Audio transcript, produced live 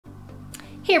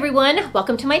Hey everyone,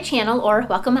 welcome to my channel, or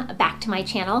welcome back to my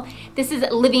channel. This is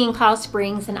Living in Colorado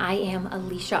Springs and I am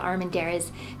Alicia Armendariz.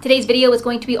 Today's video is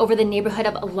going to be over the neighborhood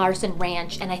of Lorson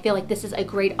Ranch, and I feel like this is a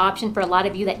great option for a lot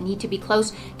of you that need to be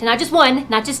close to not just one,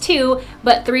 not just two,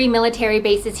 but 3 military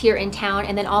bases here in town.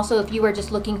 And then also if you are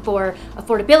just looking for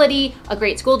affordability, a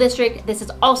great school district, this is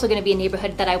also going to be a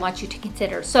neighborhood that I want you to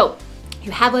consider. So if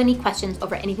you have any questions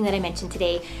over anything that I mentioned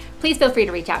today, please feel free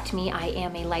to reach out to me. I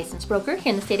am a licensed broker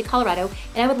here in the state of Colorado,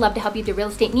 and I would love to help you with your real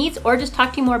estate needs or just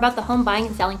talk to you more about the home buying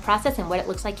and selling process and what it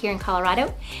looks like here in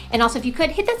Colorado. And also, if you could,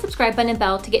 hit that subscribe button and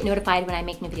bell to get notified when I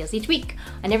make new videos each week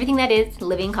on everything that is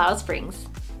living in Colorado Springs.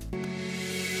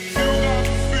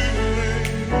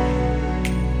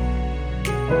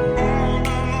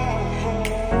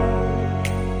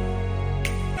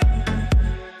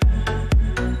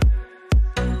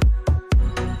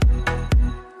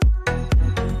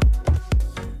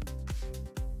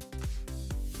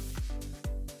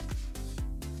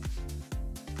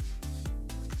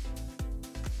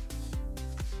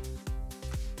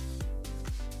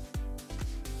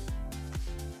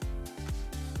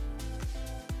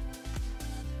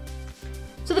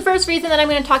 So the first reason that I'm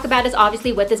going to talk about is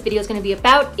obviously what this video is going to be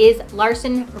about is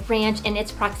Lorson Ranch and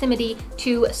its proximity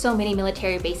to so many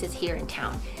military bases here in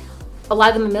town. A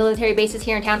lot of the military bases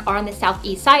here in town are on the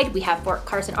southeast side. We have Fort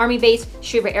Carson Army Base,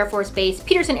 Schriever Air Force Base,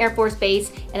 Peterson Air Force Base,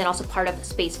 and then also part of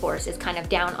Space Force is kind of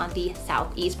down on the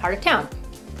southeast part of town.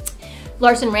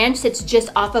 Lorson Ranch sits just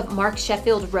off of Mark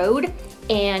Sheffield Road,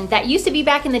 and that used to be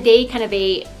back in the day kind of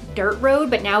a dirt road,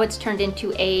 but now it's turned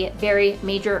into a very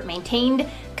major maintained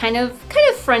kind of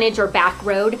frontage or back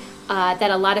road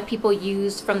that a lot of people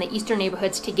use from the eastern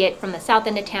neighborhoods to get from the south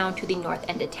end of town to the north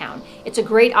end of town. It's a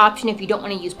great option if you don't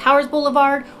want to use Powers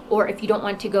Boulevard or if you don't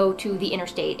want to go to the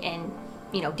interstate and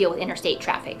deal with interstate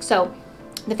traffic. So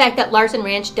the fact that Lorson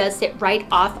Ranch does sit right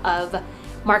off of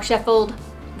Mark Sheffield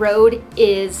Road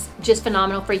is just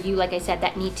phenomenal for you, like I said,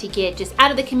 that need to get just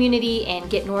out of the community and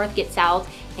get north, get south,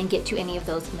 and get to any of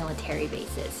those military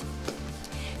bases.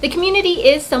 The community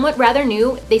is somewhat rather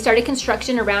new. They started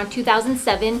construction around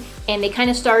 2007, and they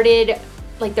kind of started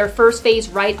like their first phase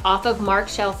right off of Mark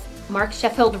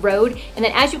Sheffield Road. And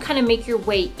then as you kind of make your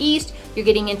way east, you're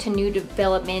getting into new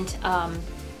development,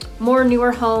 more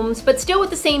newer homes, but still with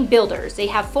the same builders. They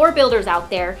have 4 builders out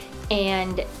there,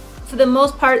 and for the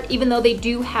most part, even though they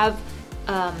do have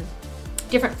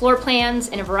different floor plans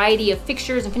and a variety of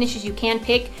fixtures and finishes you can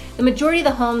pick, the majority of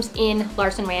the homes in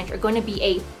Lorson Ranch are going to be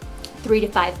a 3 to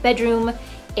 5 bedroom,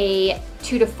 a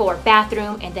 2 to 4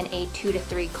 bathroom, and then a 2 to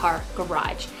 3 car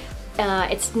garage.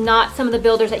 It's not some of the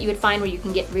builders that you would find where you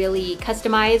can get really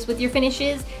customized with your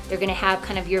finishes. They're going to have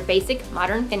kind of your basic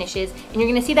modern finishes, and you're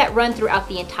going to see that run throughout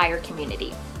the entire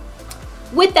community.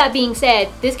 With that being said,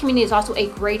 this community is also a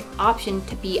great option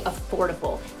to be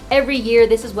affordable. Every year,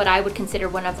 this is what I would consider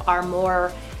one of our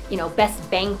more,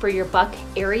 best bang for your buck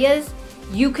areas.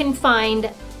 You can find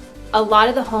a lot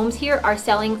of the homes here are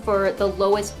selling for the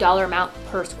lowest dollar amount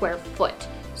per square foot.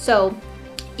 So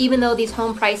even though these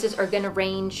home prices are going to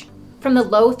range from the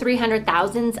low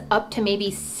 300,000s up to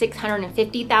maybe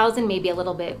 650,000, maybe a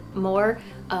little bit more,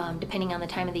 depending on the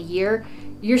time of the year,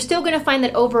 you're still going to find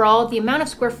that overall the amount of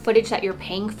square footage that you're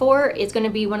paying for is going to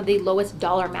be one of the lowest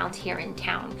dollar amounts here in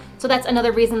town. So that's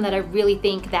another reason that I really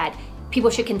think that people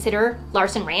should consider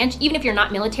Lorson Ranch. Even if you're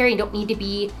not military and don't need to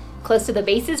be close to the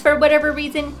bases for whatever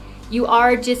reason, you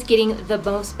are just getting the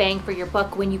most bang for your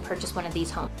buck when you purchase one of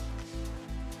these homes.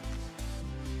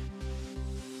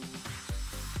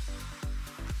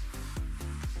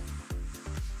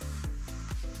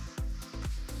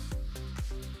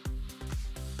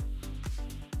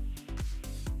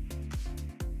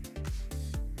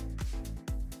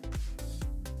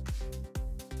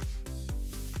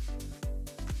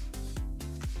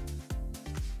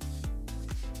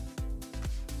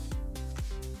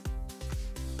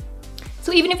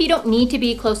 So even if you don't need to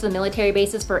be close to the military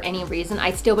bases for any reason,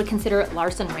 I still would consider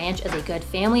Lorson Ranch as a good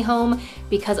family home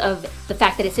because of the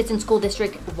fact that it sits in school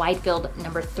district Widefield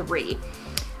number 3.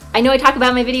 I know I talk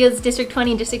about my videos, District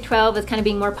 20 and District 12 as kind of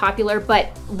being more popular,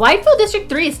 but Widefield District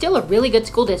 3 is still a really good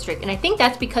school district. And I think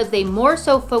that's because they more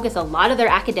so focus a lot of their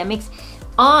academics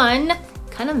on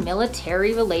kind of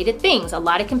military related things. A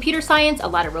lot of computer science, a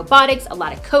lot of robotics, a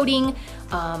lot of coding,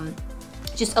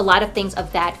 just a lot of things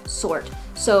of that sort.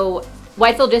 So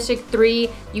Widefield District 3,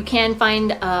 you can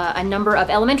find a number of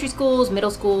elementary schools, middle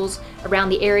schools around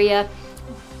the area.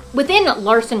 Within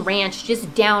Lorson Ranch,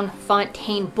 just down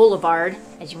Fontaine Boulevard,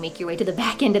 as you make your way to the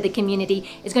back end of the community,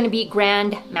 is going to be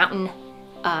Grand Mountain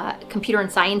Computer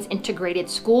and Science Integrated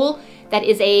School. That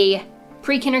is a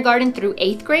pre-kindergarten through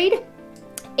 8th grade.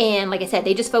 And like I said,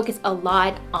 they just focus a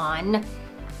lot on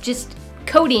just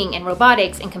coding and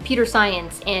robotics and computer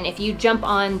science. And if you jump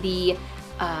on the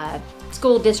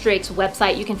school district's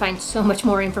website, you can find so much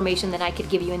more information than I could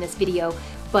give you in this video.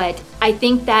 But I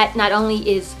think that not only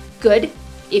is good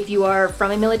if you are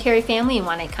from a military family and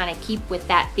want to kind of keep with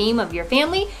that theme of your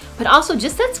family, but also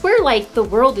just that's where like the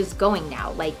world is going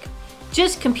now, like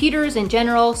just computers in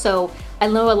general. So I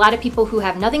know a lot of people who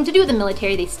have nothing to do with the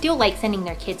military, they still like sending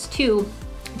their kids to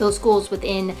those schools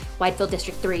within Widefield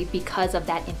District 3 because of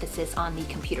that emphasis on the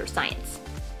computer science.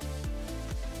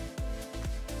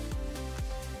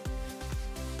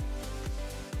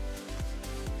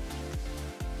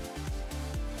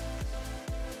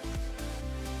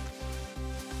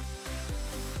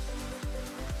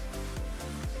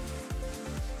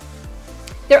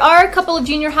 There are a couple of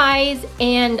junior highs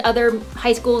and other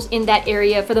high schools in that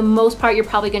area. For the most part, you're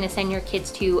probably going to send your kids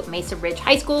to Mesa Ridge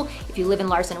High School. If you live in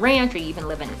Lorson Ranch or you even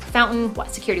live in Fountain,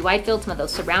 Security Widefield, some of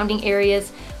those surrounding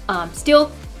areas.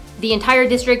 Still, the entire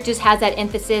district just has that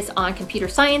emphasis on computer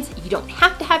science. You don't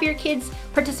have to have your kids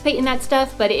participate in that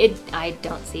stuff, but I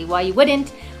don't see why you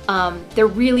wouldn't. They're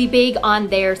really big on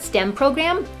their STEM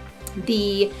program.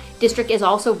 The district is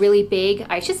also really big,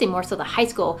 I should say more so the high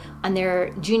school, on their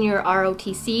junior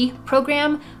ROTC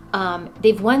program.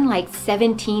 They've won like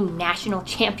 17 national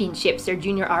championships, their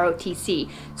junior ROTC.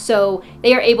 So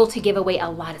they are able to give away a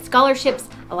lot of scholarships,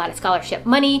 a lot of scholarship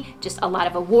money, just a lot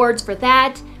of awards for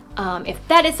that. If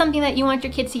that is something that you want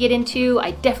your kids to get into,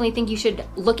 I definitely think you should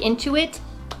look into it.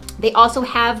 They also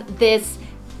have this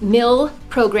mill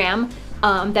program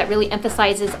that really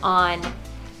emphasizes on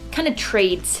kind of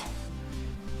trades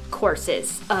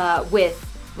courses with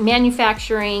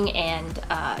manufacturing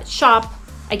and shop,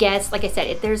 I guess. Like I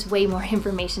said, there's way more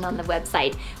information on the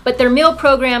website. But their mill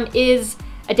program is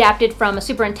adapted from a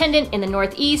superintendent in the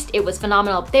Northeast. It was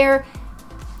phenomenal up there.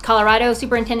 Colorado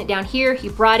superintendent down here, he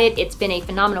brought it. It's been a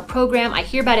phenomenal program. I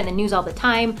hear about it in the news all the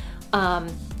time.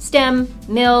 STEM,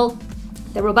 mill,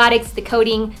 the robotics, the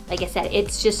coding, like I said,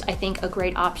 it's just, I think, a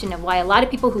great option of why a lot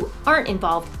of people who aren't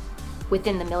involved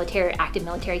within the military, active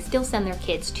military, still send their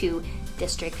kids to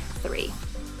District 3.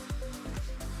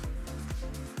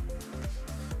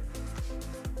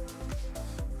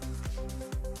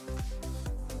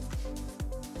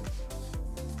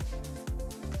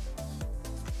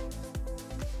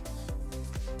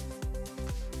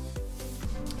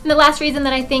 And the last reason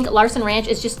that I think Lorson Ranch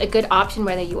is just a good option,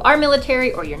 whether you are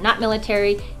military or you're not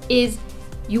military, is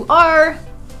you are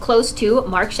close to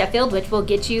Mark Sheffield, which will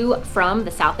get you from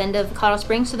the south end of Colorado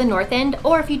Springs to the north end,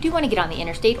 or if you do want to get on the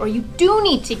interstate, or you do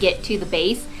need to get to the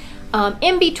base,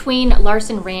 in between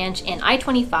Lorson Ranch and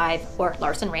I-25, or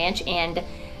Lorson Ranch and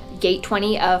Gate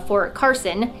 20 of Fort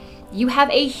Carson, you have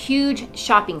a huge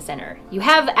shopping center. You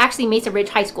have actually Mesa Ridge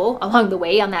High School along the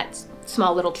way on that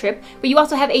small little trip, but you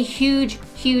also have a huge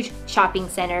shopping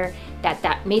center,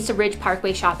 that Mesa Ridge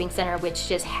Parkway Shopping Center, which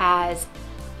just has,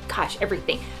 gosh,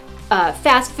 everything.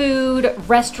 Fast food,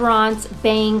 restaurants,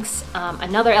 banks,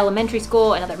 another elementary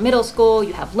school, another middle school.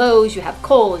 You have Lowe's, you have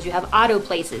Kohl's, you have auto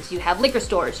places, you have liquor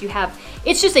stores,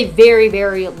 it's just a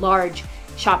very large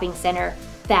shopping center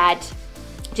that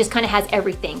just kind of has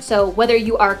everything. So whether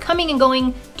you are coming and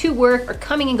going to work or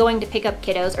coming and going to pick up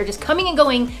kiddos or just coming and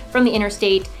going from the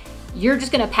interstate, you're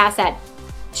just gonna pass that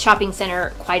shopping center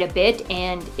quite a bit,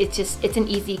 and it's an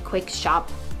easy, quick stop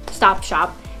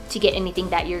shop to get anything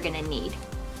that you're gonna need.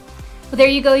 Well, there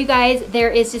you go, you guys. There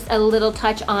is just a little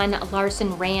touch on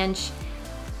Lorson Ranch.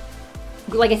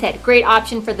 Like I said, great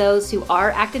option for those who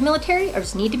are active military or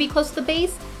just need to be close to the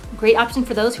base. Great option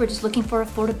for those who are just looking for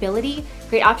affordability.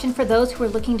 Great option for those who are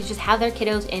looking to just have their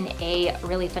kiddos in a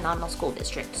really phenomenal school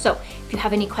district. So if you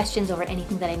have any questions over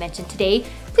anything that I mentioned today,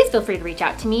 please feel free to reach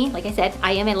out to me. Like I said,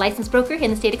 I am a licensed broker in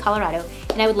the state of Colorado,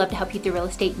 and I would love to help you through real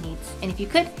estate needs. And if you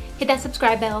could, hit that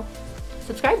subscribe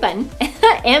button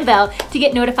and bell to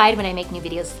get notified when I make new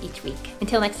videos each week.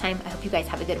 Until next time, I hope you guys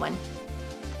have a good one.